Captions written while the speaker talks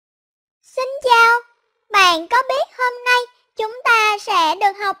chào, bạn có biết hôm nay chúng ta sẽ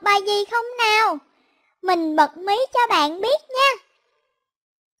được học bài gì không nào? Mình bật mí cho bạn biết nha.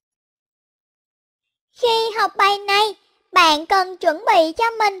 Khi học bài này, bạn cần chuẩn bị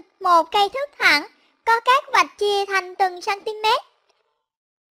cho mình một cây thước thẳng có các vạch chia thành từng cm.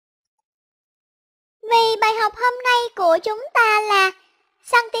 Vì bài học hôm nay của chúng ta là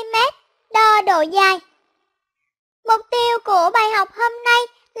cm đo độ dài. Mục tiêu của bài học hôm nay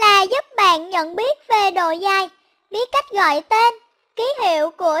là giúp bạn nhận biết về độ dài, biết cách gọi tên, ký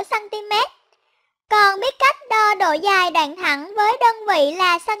hiệu của cm. Còn biết cách đo độ dài đoạn thẳng với đơn vị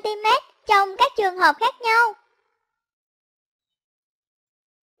là cm trong các trường hợp khác nhau.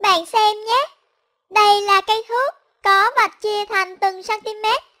 Bạn xem nhé, đây là cây thước có vạch chia thành từng cm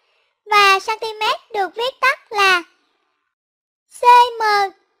và cm được viết tắt là cm.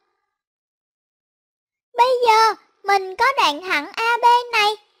 Bây giờ mình có đoạn thẳng AB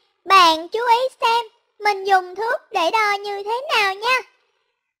này, bạn chú ý xem mình dùng thước để đo như thế nào nha.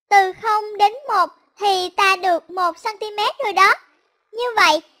 Từ 0 đến 1 thì ta được 1 cm rồi đó. Như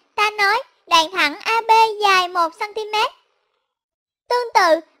vậy, ta nói đoạn thẳng AB dài 1 cm. Tương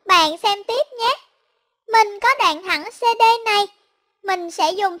tự, bạn xem tiếp nhé. Mình có đoạn thẳng CD này, mình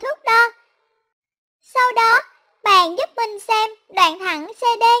sẽ dùng thước đo. Sau đó, bạn giúp mình xem đoạn thẳng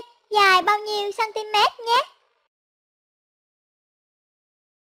CD dài bao nhiêu cm nhé.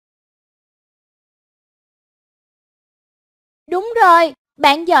 Đúng rồi,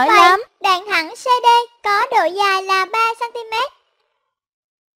 bạn giỏi Vậy, lắm. đoạn thẳng CD có độ dài là 3 cm.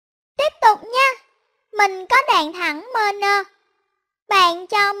 Tiếp tục nha, mình có đoạn thẳng MN. Bạn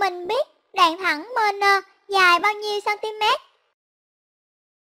cho mình biết đoạn thẳng MN dài bao nhiêu cm?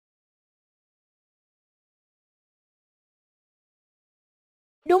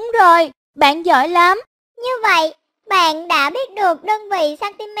 Đúng rồi, bạn giỏi lắm. Như vậy, bạn đã biết được đơn vị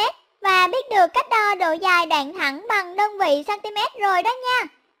cm và biết được cách đo độ dài đoạn thẳng bằng đơn vị cm rồi đó nha.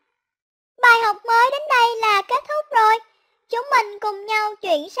 Bài học mới đến đây là kết thúc rồi. Chúng mình cùng nhau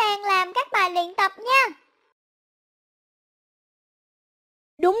chuyển sang làm các bài luyện tập nha.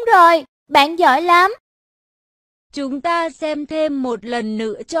 Đúng rồi, bạn giỏi lắm. Chúng ta xem thêm một lần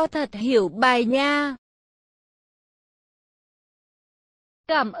nữa cho thật hiểu bài nha.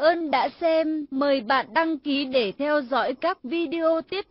 Cảm ơn đã xem. Mời bạn đăng ký để theo dõi các video tiếp